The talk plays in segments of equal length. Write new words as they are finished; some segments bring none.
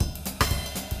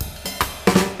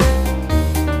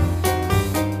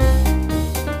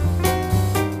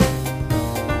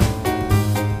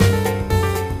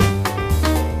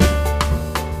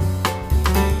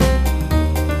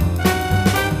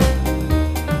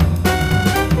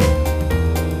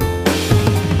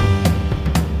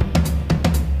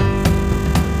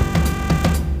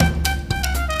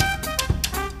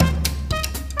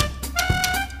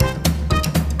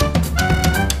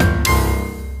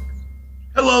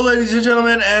Hello, ladies and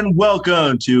gentlemen, and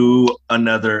welcome to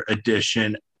another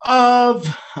edition of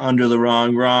Under the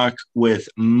Wrong Rock with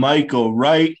Michael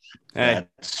Wright. Hey,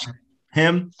 That's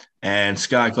him. And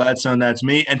Scott Gladstone, that's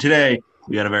me. And today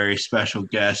we got a very special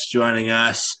guest joining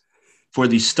us for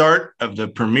the start of the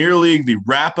Premier League, the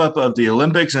wrap up of the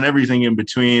Olympics, and everything in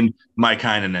between, Mike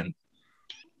Heinonen.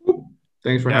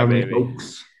 Thanks for having me,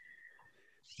 folks.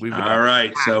 All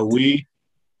right. So we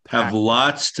have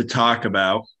lots to talk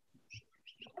about.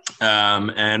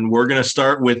 And we're going to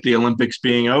start with the Olympics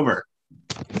being over.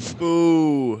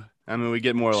 Ooh. I mean, we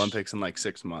get more Olympics in like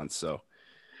 6 months, so.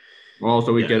 Well,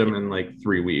 also, we get them in like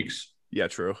 3 weeks. Yeah,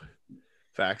 true.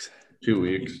 Facts. 2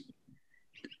 weeks.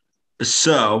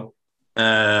 So,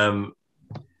 but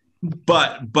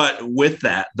with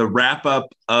that, the wrap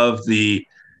up of the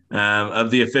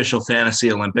official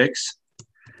fantasy Olympics.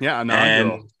 Yeah, and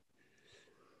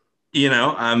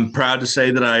I'm proud to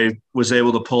say that I was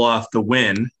able to pull off the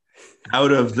win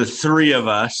out of the three of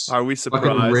us. Are we surprised?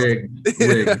 Fucking rigged.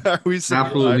 Are we surprised?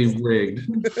 Absolutely rigged.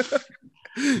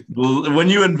 When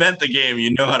you invent the game,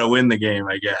 you know how to win the game,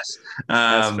 I guess.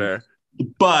 That's fair.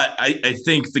 But I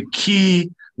think the key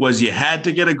was you had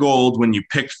to get a gold when you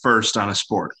picked first on a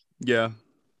sport. Yeah.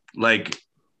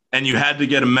 And you had to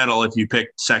get a medal if you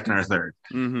picked second or third.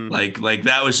 Mm-hmm. Like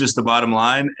that was just the bottom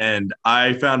line. And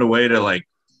I found a way to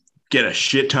get a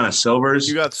shit ton of silvers.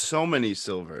 You got so many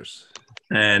silvers.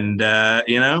 And,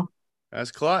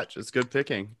 that's clutch. It's good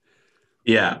picking.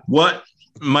 Yeah. What,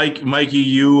 Mikey,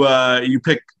 you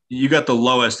got the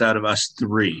lowest out of us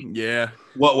three. Yeah.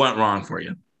 What went wrong for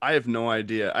you? I have no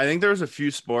idea. I think there was a few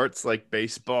sports like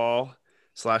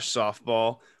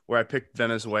baseball/softball where I picked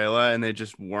Venezuela and they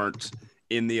just weren't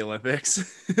in the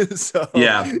Olympics. So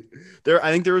yeah, I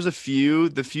think there was the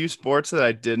few sports that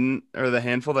I didn't, or the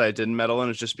handful that I didn't medal in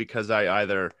is just because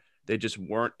they just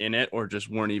weren't in it or just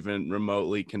weren't even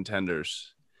remotely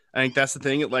contenders. I think that's the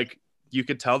thing. You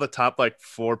could tell the top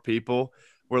 4 people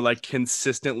were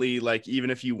consistently,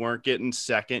 even if you weren't getting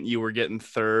second, you were getting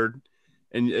third.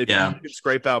 And if you could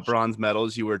scrape out bronze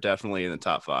medals, you were definitely in the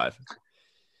top 5.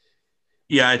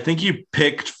 Yeah, I think you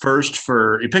picked first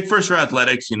for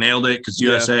athletics. You nailed it because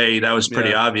USA, that was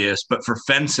pretty obvious. But for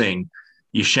fencing,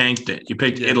 you shanked it. You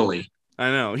picked Italy. I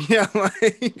know. Yeah,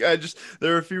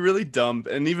 there were a few really dumb,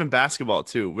 and even basketball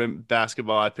too. When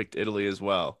basketball, I picked Italy as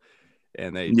well,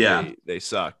 and they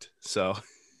sucked. So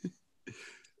there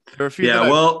were a few.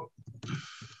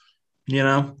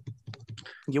 Yeah,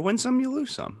 you win some, you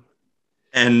lose some.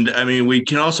 And I mean, we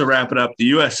can also wrap it up. The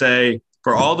USA,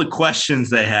 for all the questions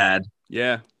they had,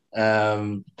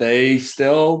 they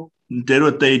still did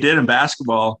what they did in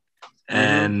basketball,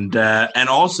 and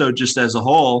also just as a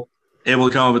whole, able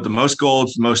to come up with the most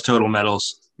golds, most total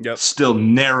medals. Yep. Still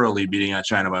narrowly beating out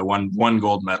China by one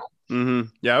gold medal. Mm-hmm.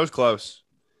 Yeah, it was close,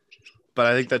 but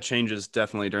I think that changes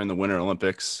definitely during the Winter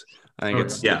Olympics. I think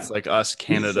it's like us,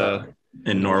 Canada,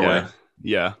 and Norway.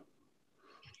 Yeah.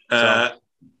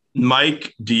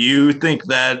 Mike, do you think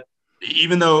that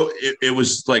even though it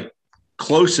was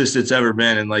closest it's ever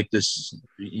been in this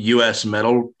U.S.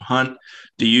 medal hunt,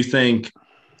 do you think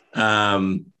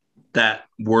that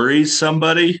worries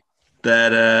somebody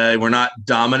that we're not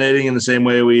dominating in the same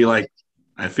way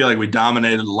I feel like we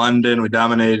dominated London, we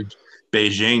dominated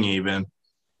Beijing even.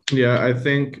 Yeah, I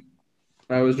think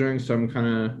I was doing some kind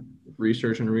of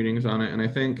research and readings on it, and I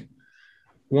think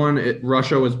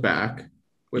Russia was back,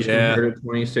 which compared to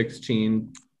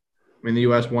 2016. I mean, the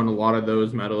U.S. won a lot of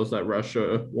those medals that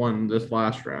Russia won this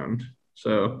last round.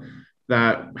 So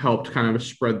that helped kind of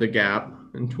spread the gap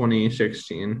in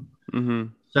 2016. Mm-hmm.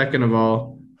 Second of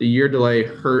all, the year delay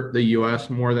hurt the U.S.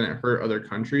 more than it hurt other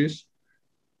countries.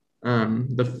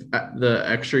 The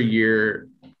extra year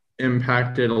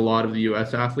impacted a lot of the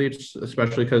U.S. athletes,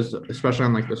 especially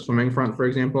on the swimming front, for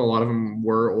example, a lot of them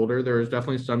were older. There was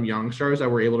definitely some young stars that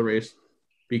were able to race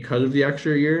because of the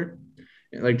extra year.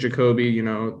 Like Jacoby,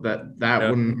 that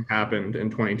wouldn't have happened in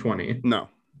 2020. No.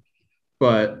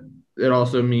 But it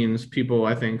also means people,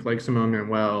 I think, like Simone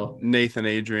Manuel, Nathan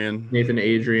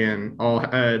Adrian, all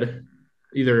had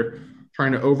either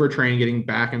trying to overtrain, getting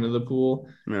back into the pool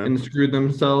and screwed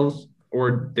themselves,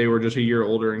 or they were just a year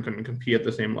older and couldn't compete at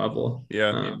the same level.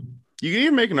 Yeah. You can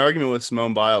even make an argument with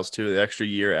Simone Biles, too. The extra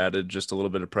year added just a little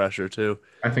bit of pressure, too.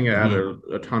 I think it added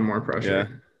a ton more pressure. Yeah.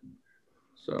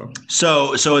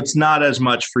 So it's not as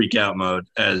much freak out mode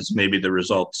as maybe the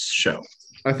results show.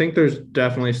 I think there's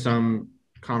definitely some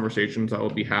conversations that will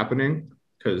be happening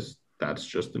because that's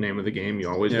just the name of the game. You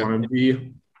always want to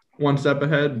be one step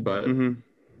ahead, but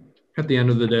at the end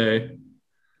of the day,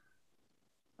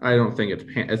 I don't think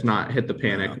it's not hit the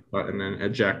panic button and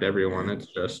eject everyone. It's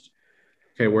just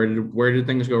okay, where did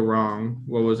things go wrong?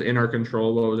 What was in our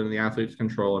control? What was in the athlete's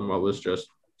control? And what was just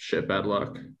shit bad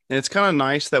luck? And it's kind of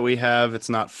nice that it's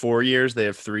not 4 years. They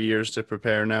have 3 years to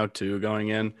prepare now too going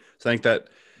in. So I think that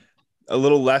a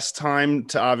little less time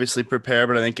to obviously prepare,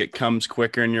 but I think it comes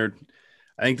quicker and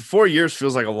I think the 4 years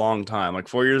feels like a long time. Like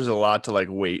 4 years is a lot to like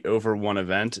wait over one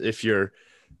event if you're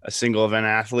a single event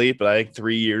athlete, but I think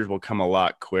 3 years will come a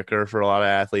lot quicker for a lot of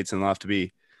athletes and they'll have to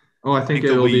be, Oh, I think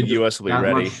it'll be US will be that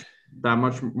ready. that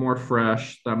much more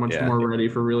fresh, that much more ready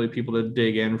for really people to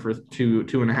dig in for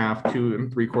 2.5, 2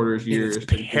 3/4 years. And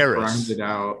it's Paris. Grind it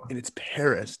out. And it's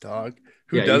Paris, dog.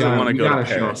 Who doesn't want to go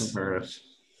to Paris?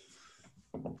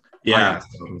 Yeah,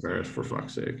 Paris for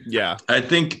fuck's sake. Yeah, I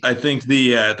think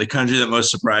the country that most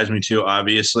surprised me too.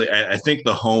 Obviously, I think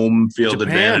the home field Japan.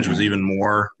 advantage was even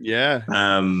more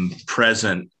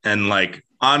present. And like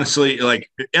honestly, like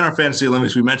in our fantasy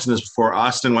Olympics, we mentioned this before.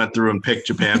 Austin went through and picked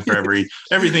Japan for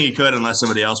everything he could, unless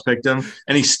somebody else picked him.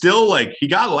 And he still he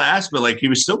got last, but like he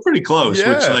was still pretty close.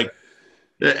 Yeah.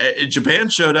 Which Japan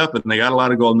showed up and they got a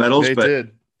lot of gold medals. They but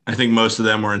did. I think most of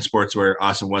them were in sports where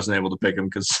Austin wasn't able to pick them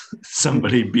because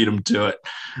somebody beat him to it.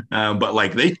 But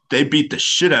like they beat the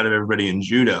shit out of everybody in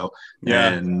judo. Yeah.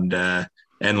 And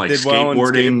like did skateboarding. Well in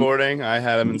skateboarding. I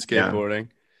had him in skateboarding.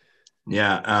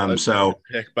 Yeah. So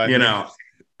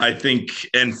I think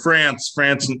and France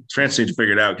need to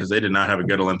figure it out because they did not have a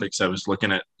good Olympics. I was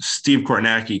looking at Steve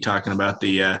Kornacki talking about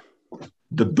the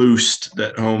boost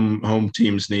that home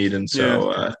teams need, and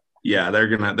so they're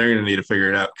gonna need to figure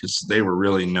it out because they were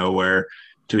really nowhere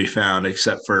to be found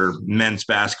except for men's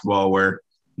basketball where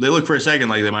they looked for a second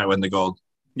like they might win the gold.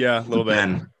 Yeah, a little bit.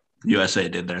 And USA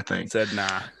did their thing. Said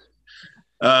nah.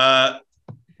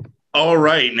 All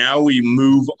right, now we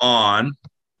move on.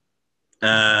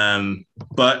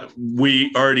 But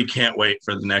we already can't wait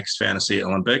for the next Fantasy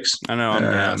Olympics. I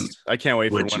know. I can't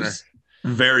wait for winter.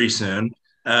 Very soon.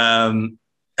 So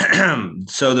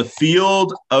the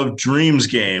Field of Dreams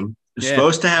game is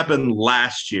supposed to happen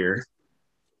last year,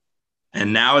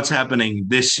 and now it's happening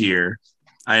this year.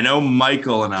 I know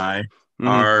Michael and I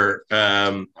are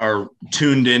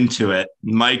tuned into it.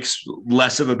 Mike's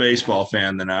less of a baseball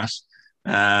fan than us.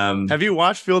 Have you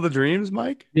watched Field of Dreams,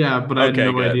 Mike? Yeah, but I had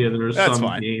no idea there was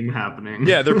some game happening.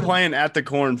 Yeah, they're playing at the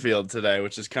cornfield today,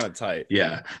 which is kind of tight.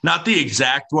 Yeah, not the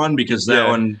exact one because that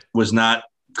one was not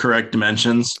correct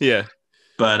dimensions. Yeah,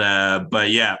 but I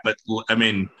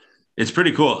mean, it's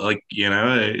pretty cool. Like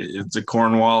it's a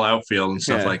Cornwall outfield and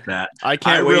stuff like that. I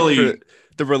can't wait for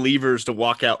the relievers to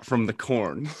walk out from the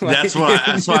corn. That's what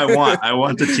I want. I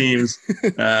want the teams,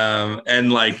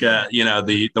 and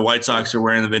the White Sox are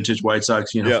wearing the vintage White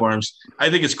Sox uniforms. Yep.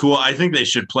 I think it's cool. I think they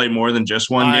should play more than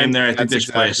just one game there. I think they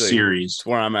should play a series. That's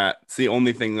where I'm at. It's the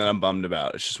only thing that I'm bummed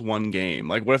about. It's just one game.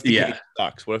 Like, what if the game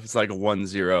sucks? What if it's like a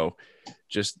 1-0?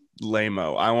 Just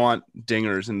lame-o. I want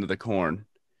dingers into the corn.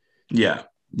 Yeah.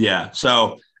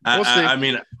 So I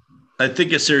mean, I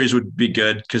think a series would be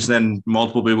good because then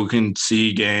multiple people can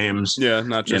see games. Yeah,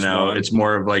 not just one. It's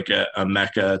more of like a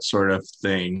mecca sort of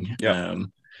thing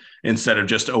instead of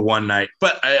just a one night.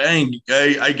 But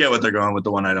I get what they're going with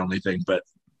the one night only thing. But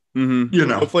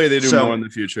hopefully they do more in the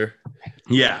future.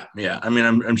 Yeah. I mean,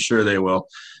 I'm sure they will.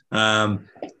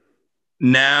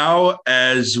 Now,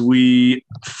 as we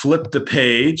flip the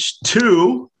page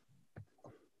to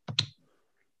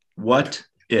what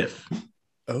if?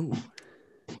 Oh,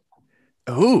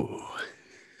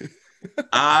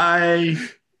 I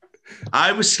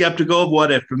was skeptical of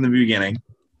what if from the beginning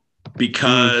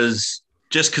because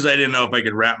I didn't know if I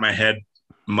could wrap my head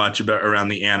much around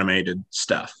the animated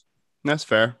stuff. That's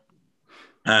fair.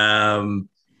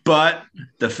 But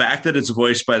the fact that it's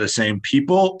voiced by the same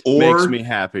people makes me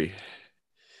happy.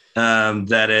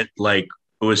 That it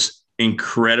was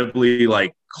incredibly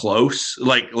close,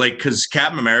 because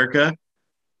Captain America,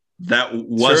 that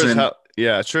wasn't.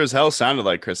 It sure as hell sounded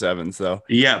like Chris Evans, though.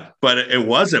 Yeah, but it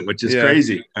wasn't, which is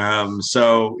crazy.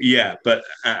 But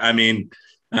I mean,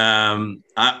 I'm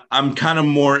kind of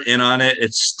more in on it.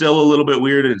 It's still a little bit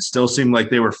weird. It still seemed like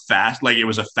they were fast, like it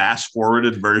was a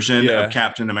fast-forwarded version of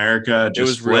Captain America. It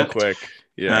was flipped. Real quick.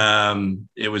 Yeah,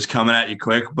 it was coming at you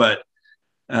quick, but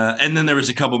and then there was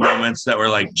a couple moments that were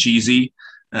cheesy,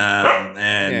 So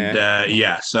I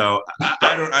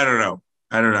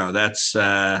don't know. That's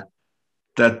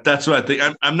what I think.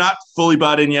 I'm not fully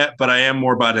bought in yet, but I am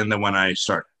more bought in than when I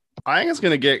started. I think it's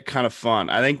going to get kind of fun.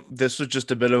 I think this was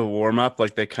just a bit of a warm up.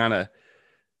 They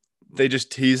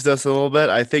just teased us a little bit.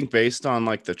 I think based on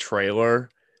the trailer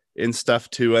and stuff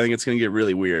too, I think it's going to get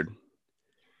really weird.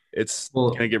 It's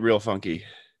going to get real funky.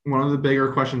 One of the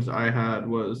bigger questions I had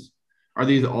was, are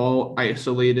these all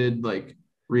isolated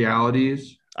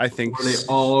realities, I think Are they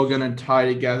all gonna tie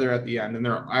together at the end? And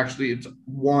it's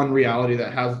one reality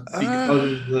that has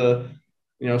because of the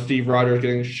Steve Rogers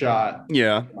getting shot.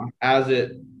 Yeah. Is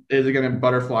it gonna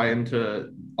butterfly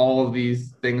into all of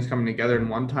these things coming together in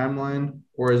one timeline,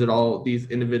 or is it all these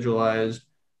individualized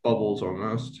bubbles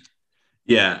almost?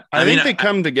 Yeah, I think they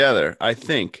come together. I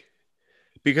think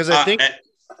because I think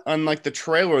on like the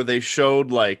trailer they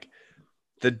showed like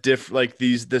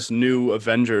this new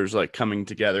Avengers like coming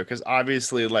together, because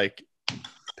obviously like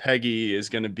Peggy is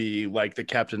going to be like the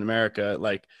Captain America,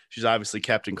 like she's obviously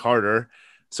Captain Carter,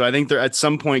 so I think they're at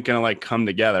some point going to like come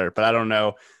together, but I don't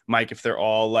know, Mike, if they're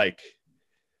all like,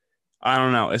 I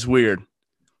don't know, it's weird,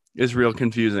 it's real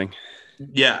confusing.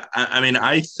 Yeah, I mean,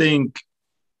 I think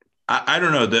I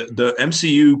don't know, the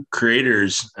MCU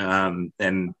creators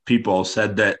and people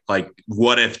said that like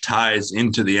what if ties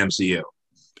into the MCU.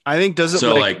 I think does it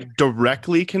like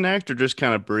directly connect or just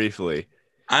kind of briefly?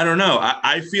 I don't know.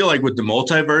 I feel like with the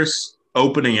multiverse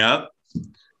opening up,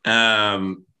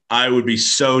 I would be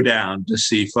so down to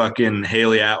see fucking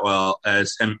Haley Atwell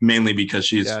and mainly because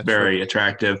she's very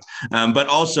attractive, but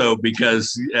also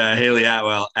because Haley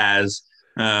Atwell as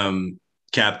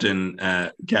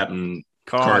Captain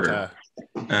Carter.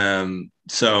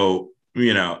 So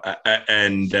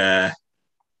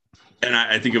and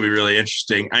I think it'll be really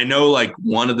interesting. I know like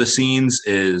one of the scenes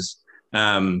is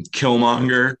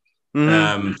Killmonger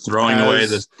throwing away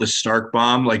the Stark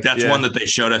bomb. Like that's one that they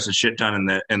showed us a shit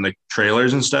ton in the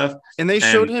trailers and stuff. And they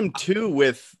showed him too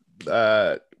with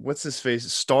what's his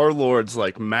face? Star-Lord's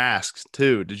like masks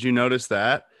too. Did you notice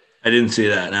that? I didn't see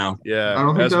that. No. Yeah, I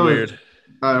don't think that's weird.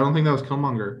 I don't think that was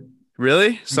Killmonger.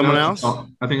 Really? Someone else?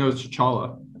 I think it was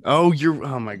T'Challa. Oh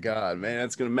my God, man,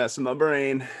 that's gonna mess in my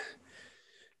brain.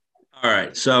 All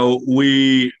right, so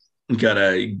we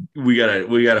gotta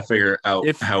figure out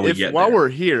how we get while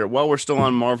there. while we're still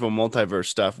on Marvel Multiverse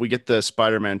stuff, we get the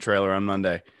Spider-Man trailer on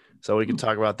Monday, so we can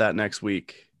talk about that next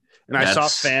week. And I saw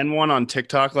fan one on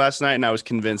TikTok last night, and I was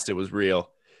convinced it was real.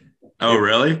 Oh,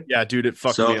 really? Yeah, dude, it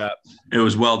fucked me up. It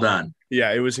was well done.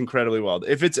 Yeah, it was incredibly well.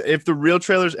 If the real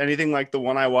trailer's anything like the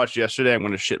one I watched yesterday, I'm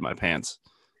gonna shit my pants.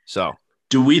 So,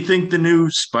 do we think the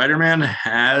new Spider-Man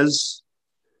has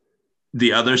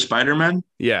the other Spider-Man?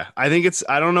 Yeah, I think it's.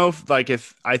 I don't know if I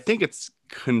think it's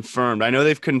confirmed. I know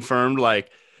they've confirmed like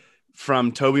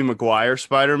from Tobey Maguire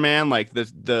Spider-Man, like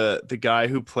the guy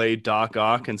who played Doc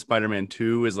Ock in Spider-Man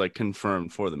 2 is like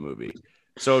confirmed for the movie.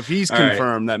 So if he's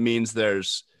confirmed, that means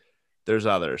there's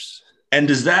others. And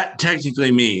does that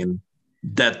technically mean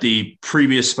that the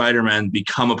previous Spider-Man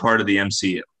become a part of the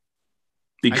MCU?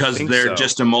 Because they're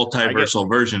just a multiversal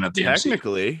version of the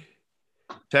MCU.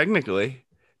 Technically.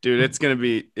 Dude, it's going to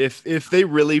be if they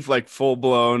really like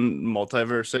full-blown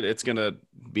multiverse it's going to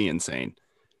be insane.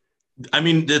 I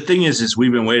mean, the thing is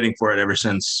we've been waiting for it ever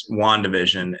since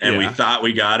WandaVision, and we thought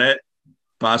we got it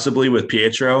possibly with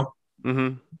Pietro.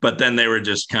 Mm-hmm. But then they were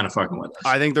just kind of fucking with us.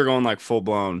 I think they're going like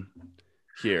full-blown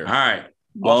here. All right.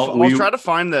 Well, I'll try to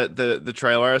find the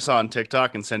trailer I saw on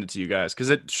TikTok and send it to you guys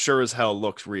because it sure as hell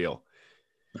looks real.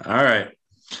 All right.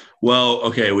 Well,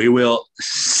 okay, we will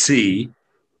see.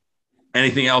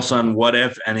 Anything else on What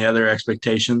If? Any other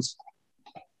expectations?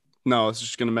 No, it's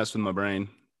just gonna mess with my brain.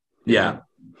 Yeah,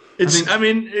 it's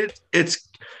fun. It's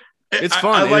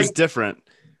different.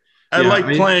 I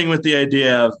like playing with the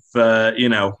idea of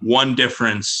one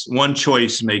one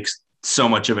choice makes so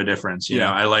much of a difference. You know,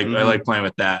 I like playing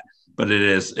with that, but it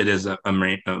is a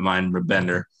mind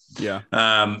bender. Yeah.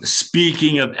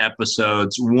 Speaking of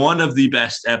episodes, one of the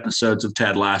best episodes of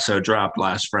Ted Lasso dropped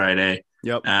last Friday.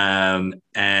 Yep.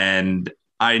 And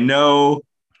I don't know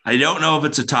if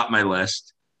it's atop my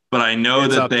list, but I know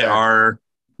that they are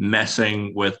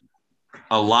messing with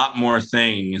a lot more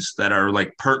things that are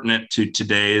like pertinent to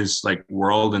today's like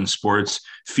world and sports,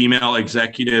 female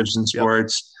executives in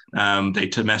sports. Yep.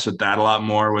 They mess with that a lot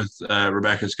more with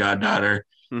Rebecca's goddaughter.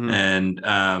 Mm-hmm.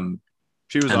 And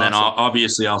she was and awesome. Then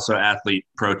obviously also athlete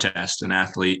protest and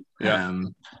athlete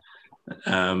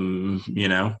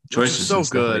choices. So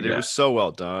good. It was so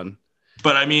well done.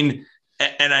 But I mean,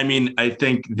 I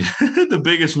think the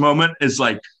biggest moment is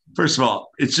like, first of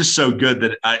all, it's just so good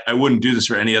that I wouldn't do this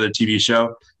for any other TV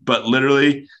show. But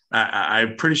literally,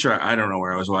 I'm pretty sure, I don't know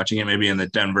where I was watching it, maybe in the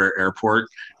Denver airport,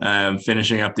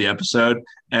 finishing up the episode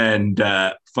and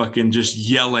fucking just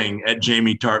yelling at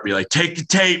Jamie Tartt, like, take the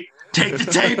tape,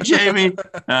 Jamie.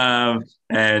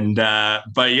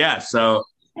 But yeah, so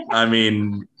I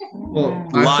mean,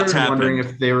 I started wondering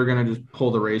if they were going to just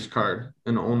pull the race card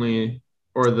and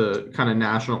or the kind of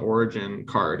national origin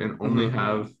card and only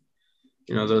have,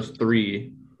 those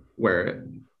three wear it.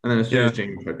 And then as soon Yeah. as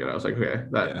Jamie took it, I was like, okay,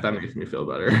 that makes me feel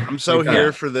better. I'm so Like,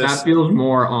 here for this. That feels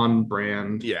more on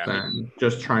brand Yeah. than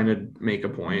just trying to make a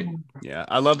point. Yeah,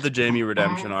 I love the Jamie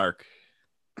redemption arc.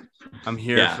 I'm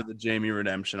here Yeah. for the Jamie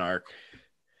redemption arc.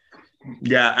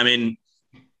 Yeah, I mean,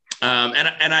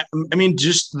 I mean,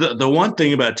 just the one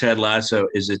thing about Ted Lasso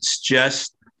is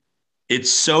it's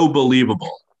so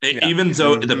believable. Yeah. Even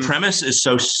though the premise is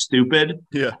so stupid,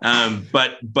 Yeah.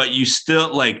 But you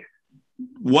still like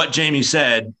what Jamie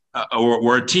said.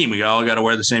 We're a team. We all got to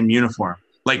wear the same uniform.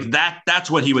 Like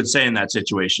that's what he would say in that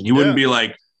situation. He wouldn't be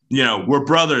like, we're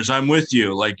brothers. I'm with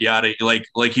you. Like yada.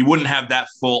 Like he wouldn't have that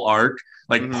full arc.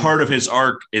 Like part of his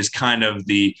arc is kind of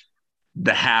the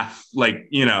half. Like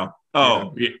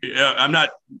I'm not.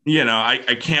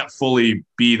 I can't fully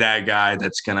be that guy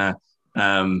that's gonna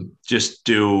just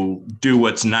do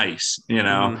what's nice.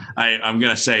 I'm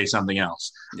gonna say something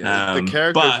else. Yeah, the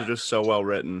characters are just so well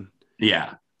written.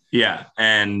 Yeah,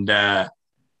 and so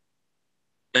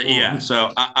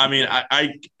I mean,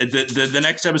 the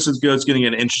next episode is going to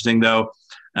get interesting though.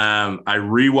 I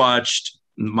rewatched.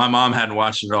 My mom hadn't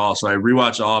watched it at all, so I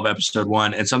rewatched all of episode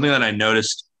 1. And something that I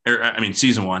noticed,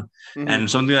 season 1, and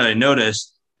something that I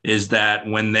noticed is that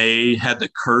when they had the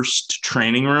cursed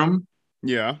training room,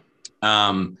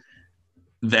 then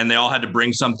they all had to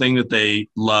bring something that they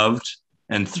loved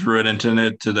and threw it into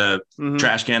the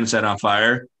trash can and set it on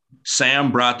fire.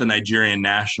 Sam brought the Nigerian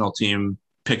national team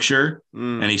picture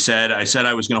and he said, I said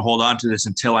I was going to hold on to this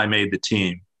until I made the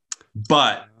team.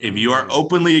 But if you are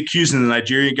openly accusing the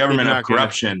Nigerian government of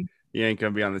corruption, you ain't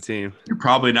going to be on the team. You're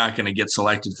probably not going to get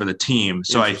selected for the team.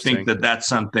 So I think that's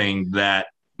something that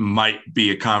might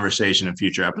be a conversation in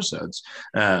future episodes.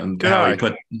 How we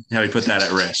put that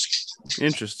at risk.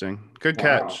 Interesting. Good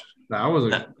catch. That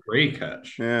was a great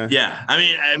catch. Yeah.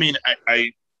 I mean,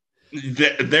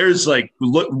 there's like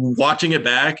watching it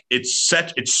back. It's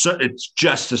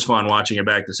just as fun watching it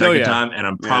back the second time, and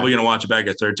I'm probably gonna watch it back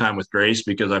a third time with Grace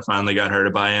because I finally got her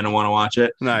to buy in and want to watch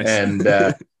it. Nice. And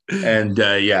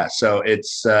so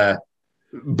it's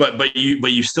but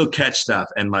you still catch stuff,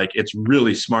 and like it's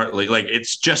really smartly, like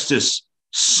it's just as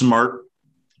smart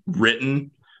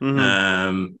written.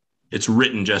 It's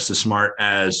written just as smart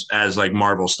as like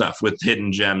Marvel stuff with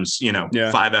hidden gems,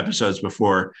 5 episodes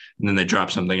before, and then they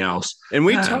drop something else. And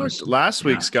we talked last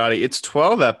week, Scotty, it's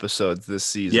 12 episodes this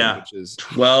season. Yeah, which is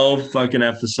 12 fucking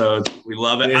episodes. We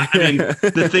love it. I mean,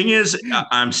 the thing is,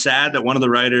 I'm sad that one of the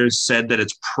writers said that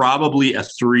it's probably a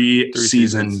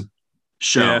 3-season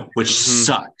show, which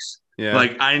sucks. Yeah.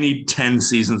 Like, I need 10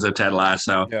 seasons of Ted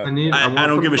Lasso. Yeah. I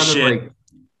don't give a shit. Like,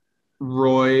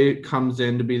 Roy comes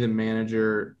in to be the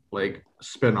manager, like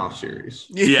spin-off series.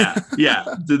 Yeah.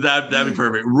 That'd be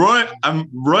perfect.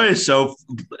 Roy is so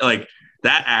like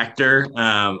that actor.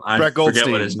 I forget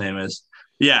what his name is.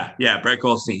 Yeah, Brett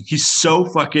Goldstein. He's so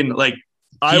fucking like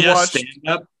he does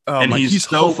stand-up, and he's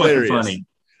so hilarious. Fucking funny.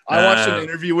 I watched an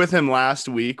interview with him last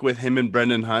week with him and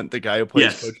Brendan Hunt, the guy who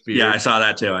plays Coach Beard. Yeah, I saw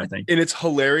that too, I think. And it's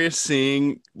hilarious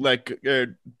seeing like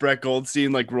Brett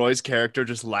Goldstein, like Roy's character,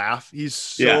 just laugh. He's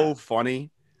so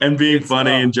funny. And being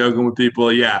funny and joking with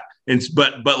people. Yeah.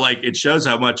 But like it shows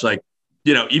how much like,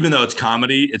 even though it's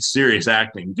comedy, it's serious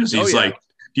acting because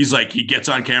he gets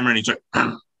on camera and he's like,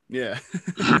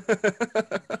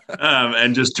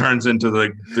 and just turns into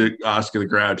the Oscar the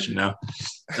Grouch,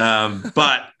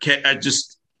 but I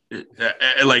just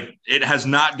like it has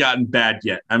not gotten bad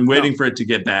yet. I'm waiting for it to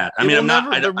get bad. I mean,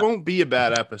 there won't be a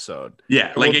bad episode.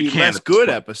 Yeah, like it can. Good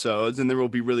episodes, and there will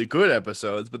be really good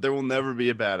episodes, but there will never be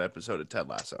a bad episode of Ted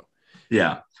Lasso.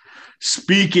 Yeah.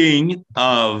 Speaking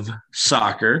of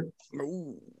soccer,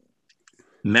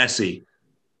 Messi.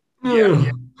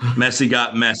 Yeah. Messi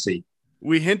got messy.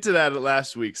 We hinted at it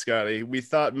last week, Scotty. We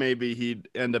thought maybe he'd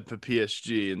end up at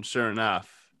PSG, and sure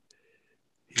enough,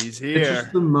 he's here. It's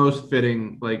just the most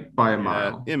fitting, like by a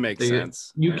mile. It makes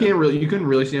sense. You couldn't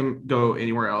really see him go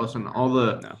anywhere else, and all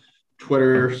the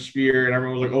Twitter sphere and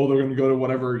everyone was like, "Oh, they're going to go to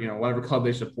whatever club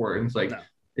they support." And it's like,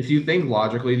 if you think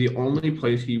logically, the only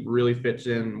place he really fits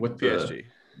in with PSG,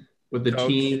 with the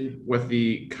team, with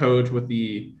the coach, with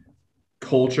the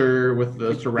culture, with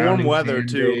the surrounding warm weather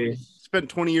too. Spent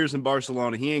 20 years in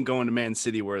Barcelona. He ain't going to Man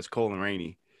City where it's cold and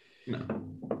rainy. No.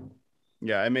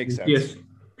 Yeah, it makes sense. Yes,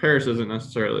 Paris isn't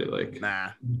necessarily like It's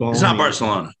not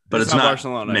Barcelona, but it's not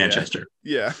Barcelona, Manchester.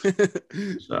 Yeah.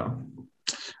 So,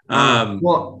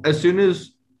 well, as soon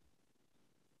as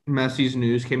Messi's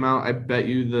news came out, I bet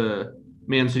you the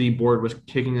Man City board was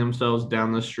kicking themselves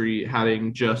down the street,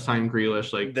 having just signed Grealish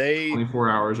 24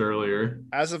 hours earlier.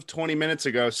 As of 20 minutes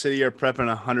ago, City are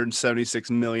prepping a $176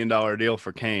 million deal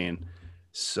for Kane.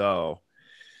 So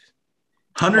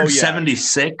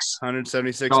 176.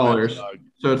 dollars.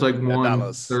 So it's like $176.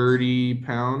 130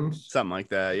 pounds. Something like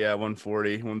that. Yeah,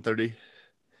 140, 130.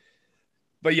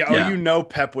 But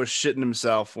Pep was shitting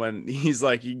himself when he's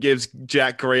like, he gives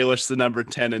Jack Grealish the number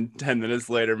 10, and 10 minutes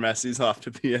later, Messi's off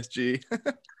to PSG.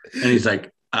 And he's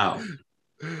like, oh.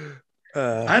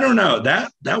 I don't know.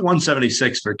 That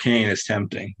 176 for Kane is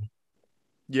tempting.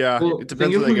 Yeah, well, it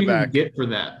depends what they get back. Get for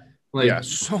that.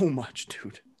 So much,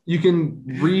 dude. You can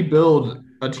rebuild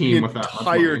a team with that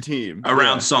entire team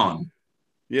around Son.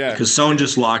 Yeah, because Son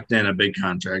just locked in a big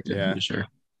contract. I'm sure.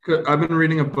 I've been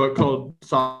reading a book called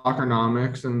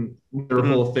Soccernomics, and their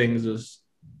whole things is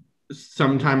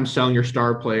sometimes selling your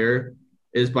star player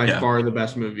is by far the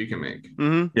best move you can make.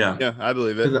 Mm-hmm. Yeah, I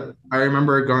believe it. I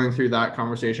remember going through that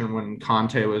conversation when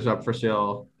Conte was up for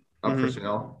sale.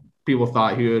 People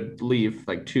thought he would leave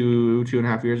like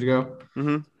 2.5 years ago.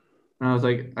 Mm-hmm. And I was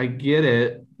like, I get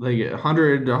it. Like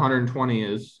 100 to 120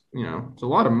 is, it's a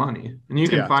lot of money, and you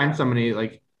can find somebody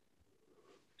like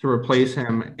to replace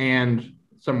him and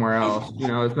somewhere else.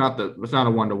 It's not a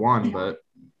 1-to-1, but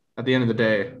at the end of the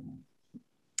day,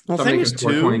 the thing is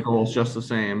too, 20 goals just the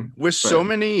same. With so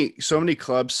many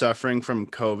clubs suffering from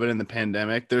COVID and the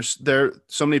pandemic, there's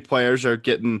so many players are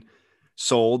getting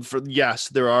sold for. Yes,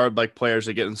 there are like players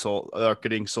that getting sold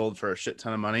for a shit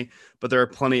ton of money, but there are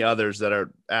plenty others that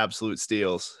are absolute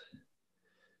steals.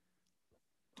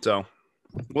 So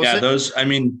we'll see. Those. I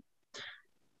mean,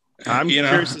 I'm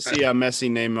curious to see how Messi,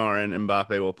 Neymar, and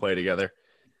Mbappe will play together.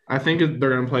 I think they're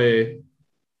going to play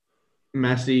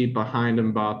Messi behind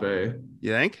Mbappe.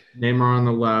 You think? Neymar on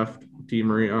the left, Di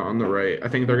Maria on the right. I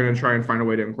think they're going to try and find a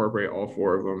way to incorporate all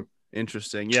four of them.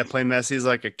 Interesting. Yeah, play Messi as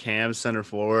like a cam center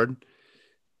forward.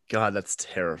 God, that's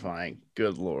terrifying.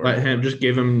 Good Lord. But just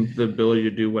give him the ability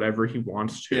to do whatever he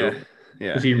wants to. Yeah.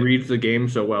 Because he reads the game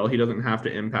so well, he doesn't have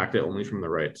to impact it only from the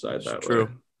right side. That's true.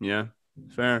 Way. Yeah.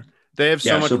 Fair. They have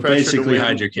so much pressure. Basically,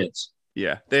 hide your kids.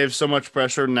 Yeah, they have so much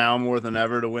pressure now more than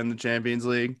ever to win the Champions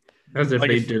League. As if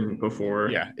they didn't before.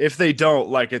 Yeah, if they don't,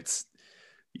 it's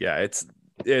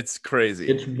crazy.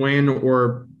 It's win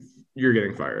or you're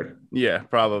getting fired. Yeah,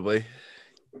 probably.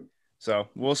 So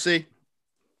we'll see.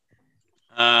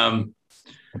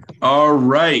 All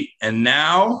right, and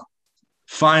now,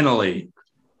 finally,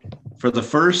 for the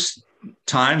first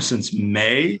time since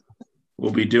May,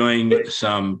 we'll be doing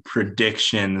some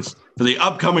predictions for the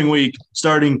upcoming week,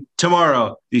 starting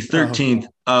tomorrow, the 13th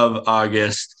of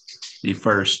August, the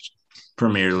first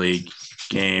Premier League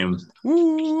game.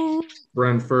 Woo!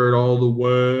 Brentford all the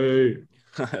way.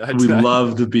 We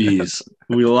love the Bees.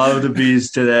 We love the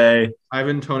Bees today.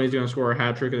 Ivan Toney's going to score a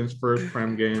hat trick in his first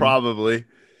Prem game. Probably.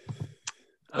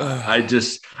 All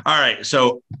right.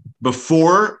 So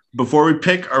before we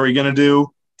pick, are we going to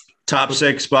do top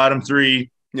 6, bottom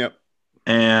 3? Yep.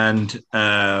 And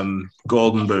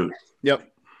Golden Boot. Yep.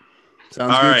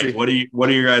 Sounds all Gucci. Right. What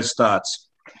are your guys' thoughts?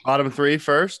 Bottom 3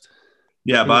 first?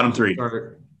 Yeah, bottom 3.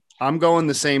 I'm going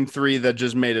the same 3 that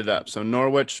just made it up. So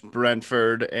Norwich,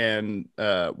 Brentford, and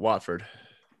Watford.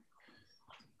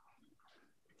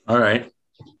 All right.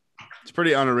 It's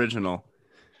pretty unoriginal,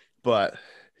 but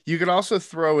you could also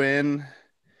throw in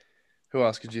 – who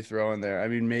else could you throw in there? I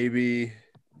mean, maybe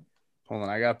 – hold on.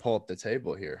 I got to pull up the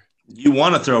table here. You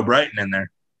want to throw Brighton in there?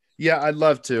 Yeah, I'd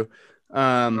love to.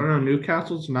 I don't know.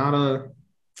 Newcastle's not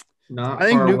I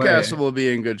think Newcastle will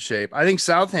be in good shape. I think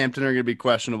Southampton are going to be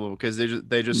questionable because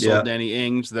they just sold Danny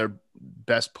Ings, their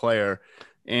best player,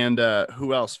 and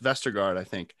who else? Vestergaard, I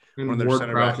think. And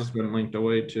Ward-Prowse has been linked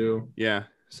away too. Yeah,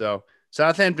 so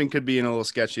Southampton could be in a little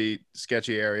sketchy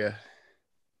area.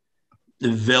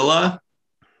 Villa.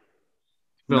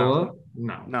 No,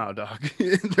 dog.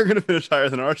 They're going to finish higher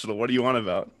than Arsenal. What do you want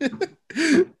about?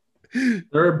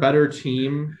 They're a better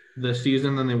team this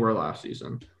season than they were last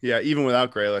season. Yeah, even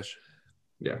without Grealish.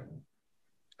 Yeah.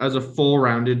 As a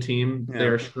full-rounded team,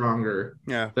 they're stronger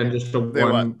than just a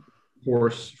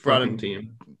one-horse fucking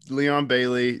team. Leon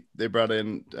Bailey. They brought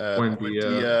in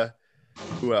Buendia.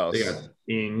 Who else? They got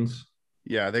Ings.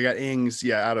 Yeah, they got Ings,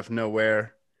 out of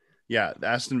nowhere. Yeah,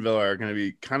 Aston Villa are going to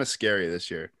be kind of scary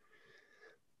this year.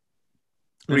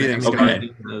 What do you think? Okay.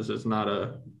 It's not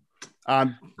a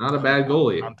bad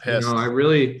goalie. I'm pissed. I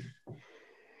really,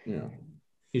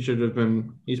 he should have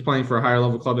been. He's playing for a higher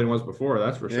level club than he was before.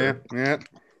 That's for sure. Yeah.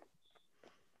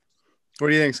 What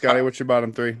do you think, Scotty? What's your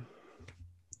bottom 3?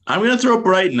 I'm going to throw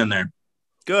Brighton in there.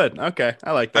 Good. Okay,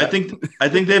 I like that. I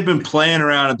think they've been playing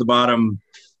around at the bottom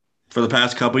for the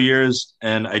past couple years,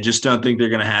 and I just don't think they're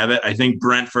going to have it. I think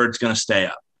Brentford's going to stay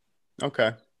up.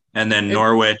 Okay. And then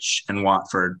Norwich and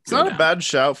Watford. It's not a bad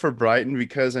shout for Brighton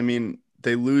because, I mean,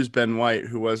 they lose Ben White,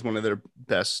 who was one of their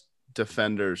best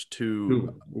defenders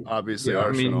to obviously Yeah,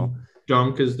 Arsenal. I mean,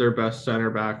 Dunk is their best center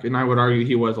back, and I would argue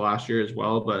he was last year as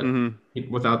well. But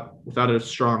without a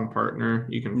strong partner,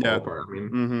 you can fall apart. I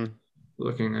mean,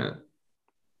 looking at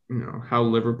how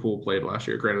Liverpool played last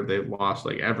year. Granted, they've lost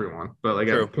like everyone, but like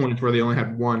at points where they only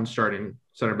had one starting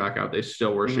center back out, they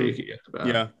still were shaky at the back.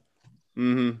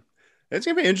 Yeah. It's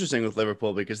gonna be interesting with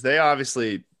Liverpool because they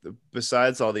obviously,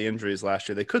 besides all the injuries last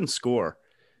year, they couldn't score.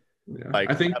 Yeah.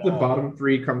 I think the bottom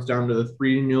three comes down to the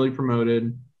three newly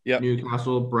promoted. Yep.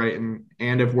 Newcastle, Brighton,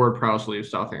 and if Ward-Prowse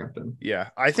leaves, Southampton. Yeah,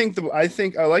 I think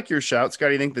I like your shout, Scott.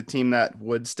 I think the team that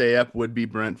would stay up would be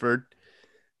Brentford,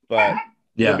 but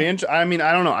yeah, I mean,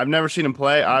 I don't know. I've never seen him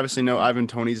play. I obviously know Ivan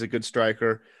Toney's a good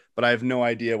striker, but I have no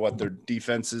idea what their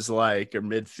defense is like or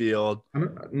midfield.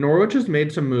 Norwich has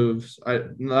made some moves.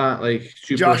 Not like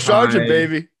super Josh high. Sargent,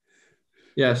 baby.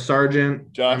 Yeah,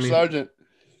 Sargent. Sargent.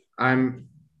 I'm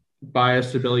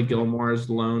biased to Billy Gilmore's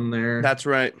loan there. That's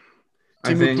right.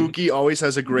 Timu Pukki always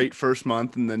has a great first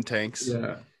month and then tanks.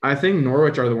 Yeah, I think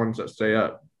Norwich are the ones that stay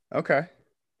up. Okay.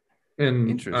 And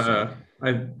interesting.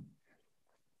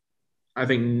 I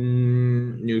think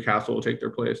Newcastle will take their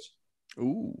place.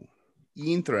 Ooh,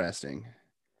 interesting.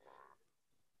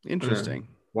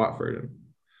 Watford and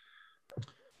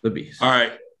the Beast. All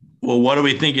right. Well, what are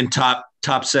we thinking? Top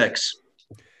six.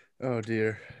 Oh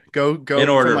dear. Go in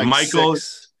order. Like Michael,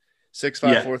 6,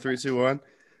 5, 4, 3, 2, 1.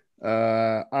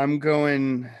 I'm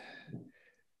going.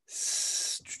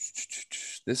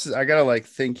 I gotta like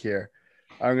think here.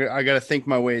 I gotta think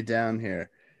my way down here.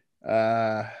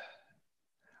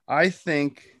 I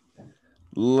think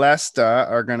Leicester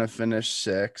are gonna finish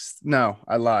 6th. No,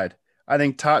 I lied. I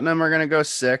think Tottenham are gonna go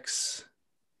 6th.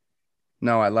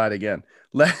 No, I lied again.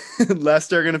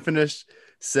 Leicester are gonna finish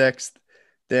 6th.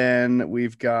 Then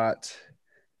we've got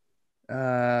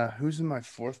who's in my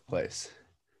 4th place?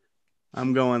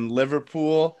 I'm going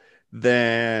Liverpool,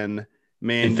 then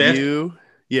Man U.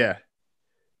 Yeah.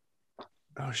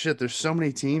 Oh shit, there's so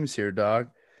many teams here, dog.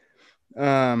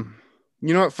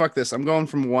 You know what? Fuck this. I'm going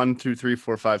from 1, 2, 3,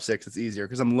 4, 5, 6. It's easier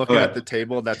because I'm looking at the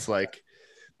table. That's like,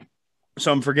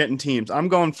 so I'm forgetting teams. I'm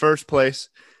going 1st place,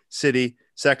 City,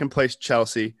 2nd place,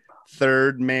 Chelsea,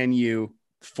 3rd, Man U,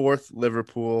 4th,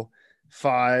 Liverpool,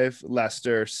 5,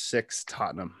 Leicester, 6,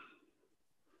 Tottenham.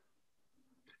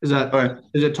 Is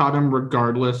it Tottenham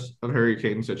regardless of Harry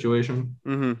Kane's situation?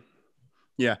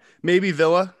 Yeah, maybe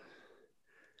Villa.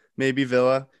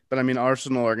 But I mean,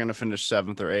 Arsenal are going to finish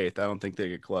 7th or 8th. I don't think they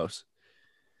get close.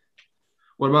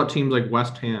 What about teams like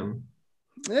West Ham?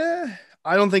 I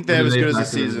don't think they have as good as a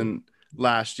season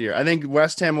last year. I think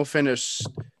West Ham will finish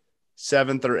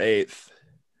 7th or 8th.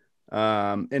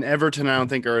 And Everton, I don't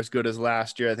think are as good as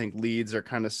last year. I think Leeds are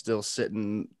kind of still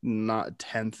sitting not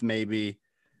 10th, maybe.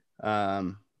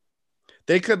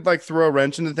 They could like throw a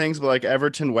wrench into things, but like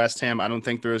Everton, West Ham, I don't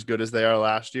think they're as good as they are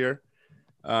last year.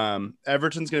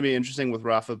 Everton's going to be interesting with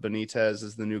Rafa Benitez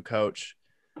as the new coach,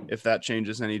 if that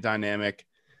changes any dynamic.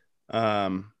 I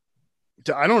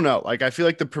don't know. Like, I feel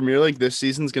like the Premier League this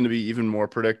season is going to be even more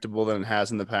predictable than it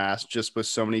has in the past, just with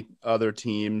so many other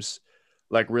teams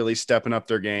like really stepping up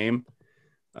their game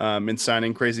and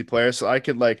signing crazy players. So I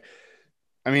could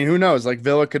who knows? Like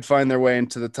Villa could find their way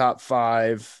into the top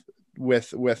 5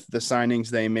 with the signings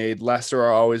they made. Leicester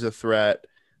are always a threat.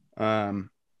 But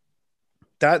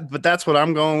that's what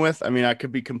I'm going with. I mean, I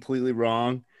could be completely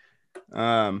wrong.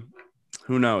 Who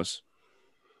knows?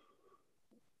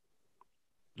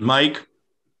 Mike?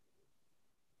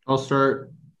 I'll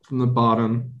start from the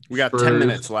bottom. We got 10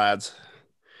 minutes, lads.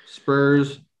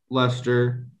 Spurs,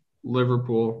 Leicester,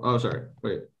 Liverpool. Oh, sorry.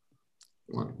 Wait.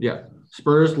 Yeah.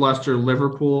 Spurs, Leicester,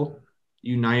 Liverpool,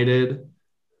 United,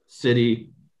 City,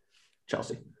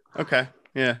 Chelsea. Okay.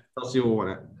 Yeah. Chelsea will win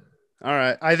it. All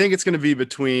right. I think it's going to be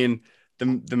between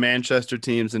the Manchester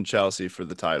teams and Chelsea for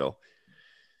the title.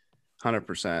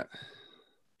 100%.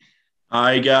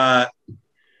 I got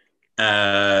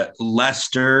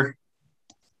Leicester,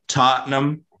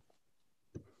 Tottenham,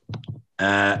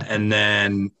 and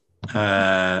then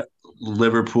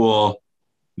Liverpool,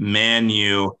 Man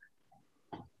U,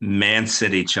 Man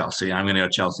City, Chelsea. I'm going to go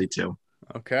Chelsea too.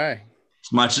 Okay.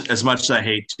 As much as I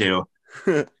hate to.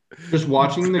 Just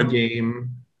watching the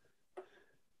game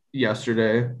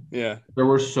yesterday, yeah, there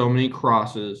were so many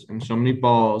crosses and so many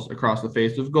balls across the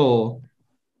face of goal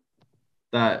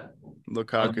that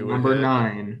Lukaku number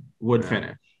 9 would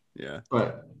finish. Yeah.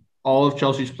 But all of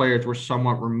Chelsea's players were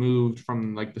somewhat removed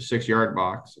from like the 6-yard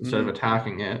box. Instead of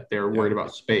attacking it, they were worried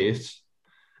about space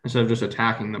instead of just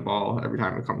attacking the ball every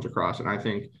time it comes across. And I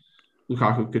think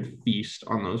Lukaku could feast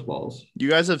on those balls. You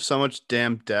guys have so much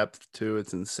damn depth too.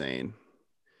 It's insane.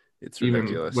 It's even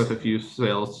ridiculous. with a few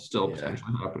sales still Yeah.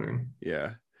 potentially happening.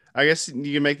 Yeah. I guess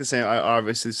you can make the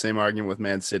same argument with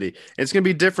Man City. It's going to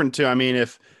be different too. I mean,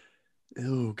 if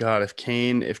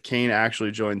Kane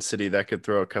actually joins City, that could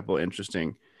throw a couple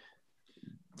interesting.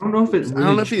 I don't know if it I really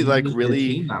don't know if he like changes their really.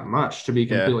 team that much, to be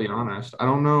Yeah. completely honest. I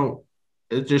don't know.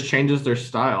 It just changes their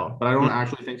style, but I don't Hmm.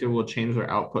 actually think it will change their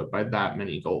output by that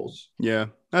many goals. Yeah,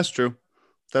 that's true.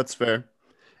 That's fair.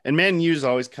 And Man U's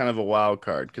always kind of a wild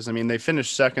card because I mean they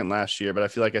finished second last year, but I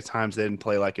feel like at times they didn't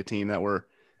play like a team that were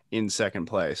in second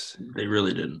place. They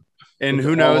really didn't. And It's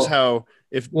who knows all-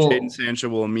 if well- Jadon Sancho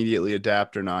will immediately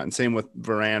adapt or not. And same with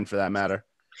Varane for that matter.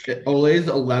 Ole's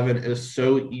 11 is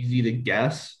so easy to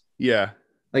guess. Yeah.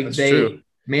 Like That's true.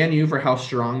 Man U, for how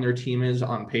strong their team is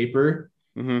on paper,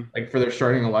 Mm-hmm. like for their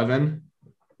starting 11.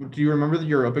 Do you remember the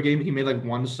Europa game? He made like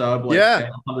one sub, like Yeah.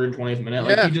 at 120th minute.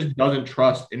 Yeah. Like he just doesn't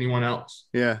trust anyone else.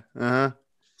 Yeah. Uh-huh.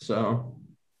 So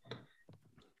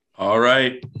All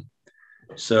right.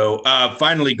 So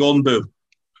finally, Golden Boot.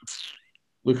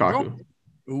 Lukaku.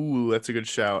 Ooh, that's a good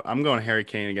shout. I'm going Harry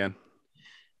Kane again.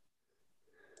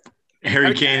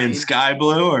 Harry Kane in sky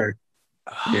blue or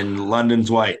in London's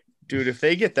white? Dude, if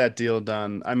they get that deal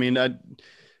done, I mean,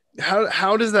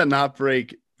 how does that not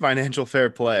break financial fair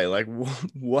play? Like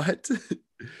what?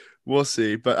 We'll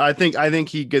see. But I think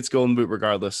he gets Golden Boot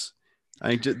regardless. I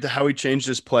think just how he changed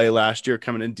his play last year,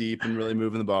 coming in deep and really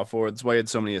moving the ball forward. That's why he had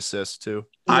so many assists too.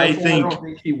 I That's why I don't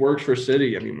think he works for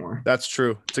City anymore. That's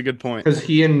true. It's a good point. Because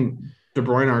he and De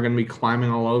Bruyne are going to be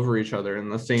climbing all over each other in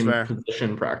the same Fair.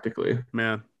 position practically.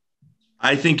 Man.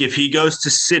 I think if he goes to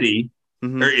City,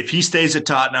 Mhm. or if he stays at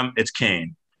Tottenham, it's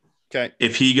Kane. Okay.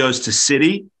 If he goes to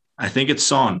City, I think it's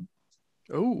Son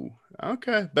Oh,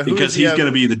 okay. But who because does he he's have- going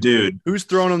to be the dude. who's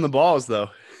throwing him the balls though?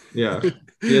 Yeah.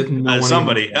 He has no one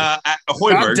Somebody, anymore.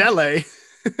 Hoiberg. Not Dele.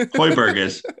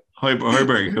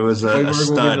 Hoiberg, who was a Hoiberg will be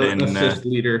stud the in assist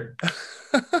leader.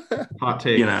 Hot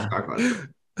take. you know. Scott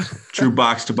Glasser. true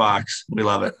box to box. We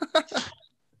love it.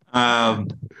 All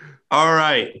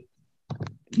right.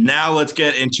 Now let's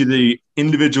get into the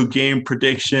individual game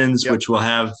predictions, Yep. which we'll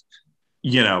have,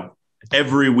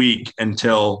 every week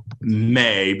until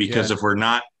May, because if we're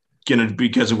not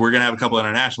because if we're gonna have a couple of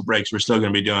international breaks, we're still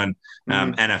gonna be doing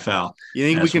NFL. You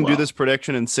think we as can do well. this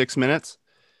prediction in 6 minutes?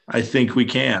 I think we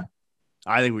can.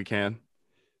 I think we can.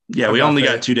 Yeah, I'm we not only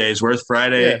fair. got 2 days worth.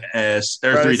 Friday or Friday, 3 days.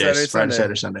 Saturday, Friday, Sunday.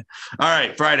 Saturday, Sunday. All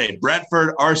right, Friday.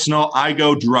 Brentford, Arsenal. I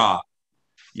go draw.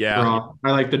 Yeah. Draw.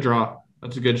 I like the draw.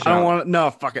 That's a good shot. I don't want to. No,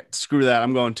 fuck it. Screw that.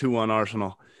 I'm going 2-1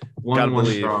 Arsenal. 1-1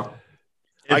 believe. draw.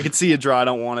 I could see a draw. I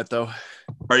don't want it though.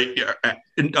 Are you,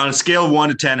 on a scale of 1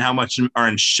 to 10, how much are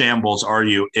in shambles are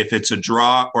you if it's a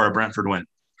draw or a Brentford win?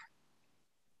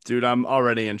 Dude, I'm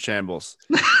already in shambles.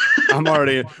 I'm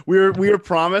already. We were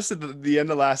promised at the end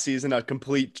of last season a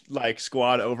complete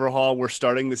squad overhaul. We're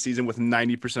starting the season with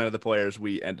 90% of the players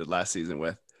we ended last season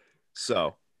with.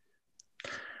 So,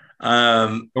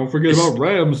 Don't forget about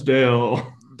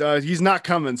Ramsdale. he's not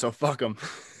coming. So fuck him.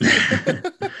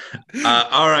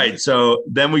 All right, so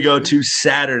then we go to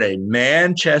Saturday.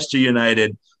 Manchester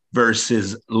United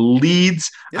versus Leeds.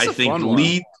 It's I a think fun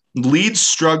one. Leeds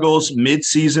struggles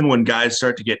mid-season when guys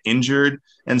start to get injured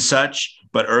and such.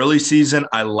 But early season,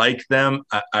 I like them.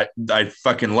 I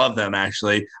fucking love them,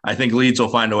 actually. I think Leeds will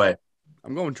find a way.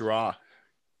 I'm going draw.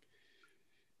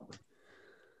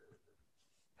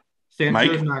 Sancho's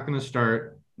Mike? not going to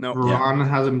start. No. Varane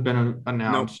hasn't been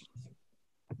announced.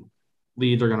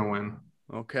 Leeds are going to win.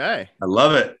 Okay. I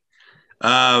love it.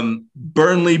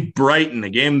 Burnley, Brighton, a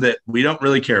game that we don't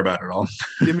really care about at all.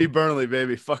 Give me Burnley,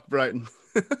 baby. Fuck Brighton.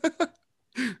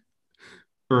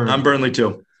 I'm Burnley,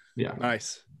 too. Yeah.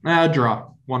 Nice. Draw.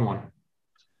 1-1.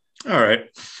 All right.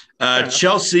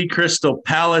 Chelsea, Crystal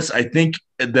Palace. I think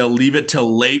they'll leave it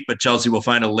till late, but Chelsea will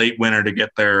find a late winner to get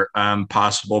their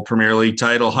possible Premier League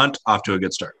title hunt off to a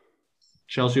good start.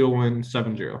 Chelsea will win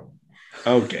 7-0.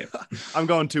 Okay. I'm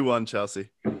going 2-1 Chelsea.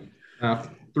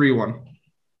 3-1.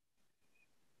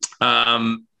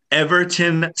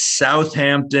 Everton,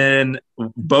 Southampton,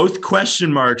 both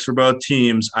question marks for both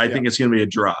teams. I think it's going to be a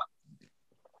draw.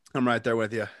 I'm right there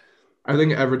with you. I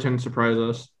think Everton surprise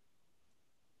us.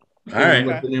 All right.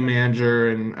 With the new manager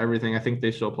and everything, I think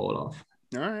they still pull it off.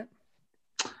 All right.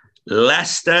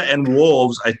 Leicester and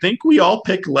Wolves. I think we all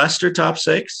picked Leicester top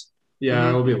 6. Yeah,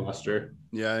 it'll be Leicester.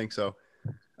 Yeah, I think so.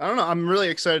 I don't know. I'm really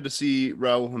excited to see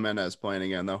Raul Jimenez playing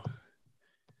again, though.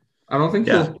 I don't think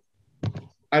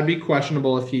I'd be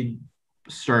questionable if he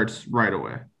starts right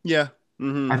away. Yeah.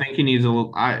 Mm-hmm. I think he needs a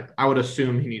little. I would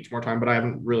assume he needs more time, but I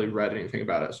haven't really read anything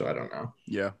about it, so I don't know.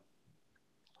 Yeah.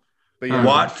 But yeah.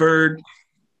 Watford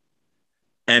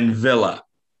and Villa.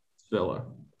 Villa.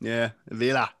 Yeah.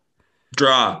 Villa.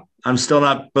 Draw. I'm still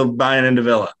not buying into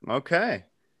Villa. Okay.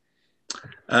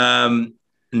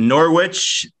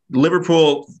 Norwich,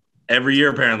 Liverpool. Every year,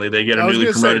 apparently, they get a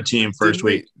newly promoted team first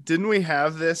week. Didn't we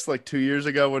have this like 2 years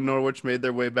ago when Norwich made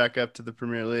their way back up to the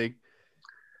Premier League?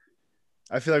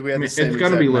 I feel like we had the same. It's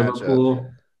going to be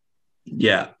Liverpool.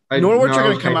 Yeah. Norwich are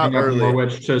going to come out early.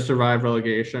 Norwich to survive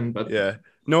relegation, but yeah,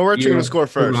 Norwich are going to score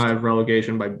first. Survive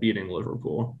relegation by beating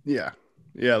Liverpool. Yeah,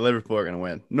 Liverpool are going to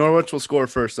win. Norwich will score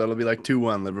first. That'll be like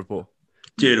 2-1 Liverpool.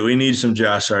 Dude, we need some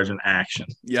Josh Sargent action.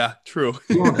 Yeah, true.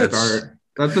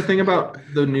 That's the thing about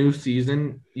the new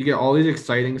season. You get all these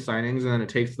exciting signings, and then it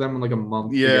takes them like a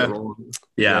month to get rolling.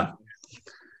 Yeah.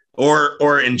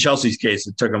 Or in Chelsea's case,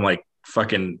 it took them like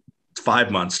fucking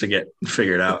 5 months to get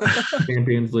figured out.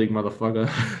 Champions League, motherfucker.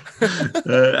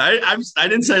 I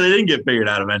didn't say they didn't get figured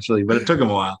out eventually, but it took them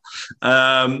a while.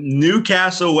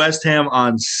 Newcastle, West Ham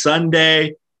on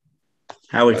Sunday.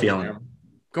 How are we feeling?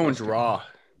 Going draw.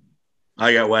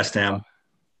 I got West Ham.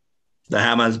 The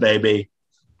Hammers, baby.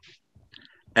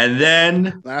 And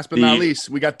then last but not least,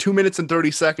 we got 2 minutes and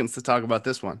 30 seconds to talk about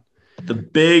this one. The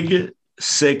Big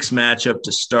Six matchup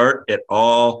to start it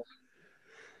all.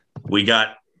 We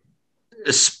got,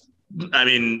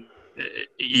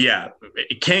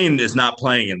 Kane is not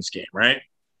playing in this game, right?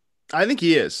 I think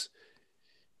he is.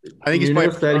 I think he's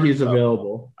playing. Said he's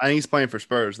available. I think he's playing for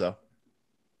Spurs, though.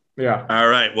 Yeah. All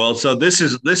right. Well, so this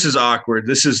is awkward.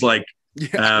 This is like.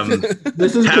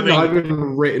 This is could not have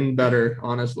been written better,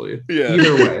 honestly. Yeah.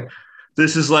 Either way.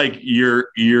 This is like your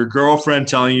girlfriend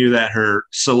telling you that her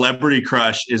celebrity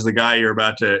crush is the guy you're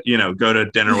about to, go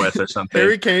to dinner with or something.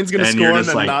 Harry Kane's going to score and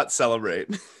then not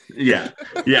celebrate. Yeah.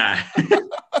 Yeah.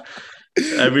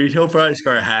 I mean, he'll probably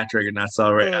score a hat trick and not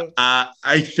celebrate.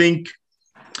 I think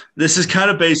this is kind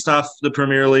of based off the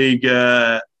Premier League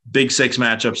Big Six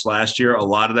matchups last year. A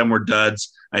lot of them were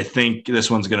duds. I think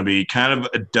this one's going to be kind of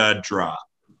a dud draw.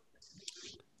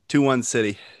 2-1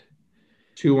 City.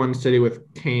 2-1 City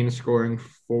with Kane scoring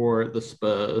for the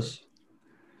Spurs.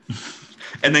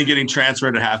 And then getting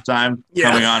transferred at halftime,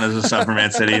 coming on as a sub for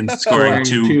Man City and scoring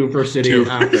two for City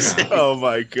after half. Oh,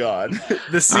 my God.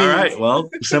 All right. Well,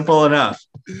 simple enough.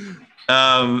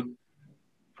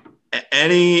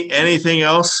 Anything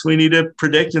else we need to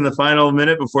predict in the final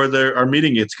minute before our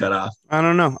meeting gets cut off? I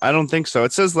don't know. I don't think so.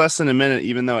 It says less than a minute,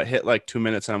 even though it hit like 2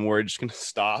 minutes, and I'm worried it's going to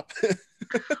stop.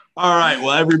 All right.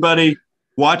 Well, everybody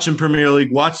watching Premier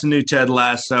League, watch the new Ted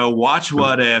Lasso, watch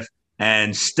What If,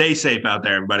 and stay safe out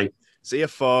there, everybody. See ya,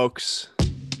 folks.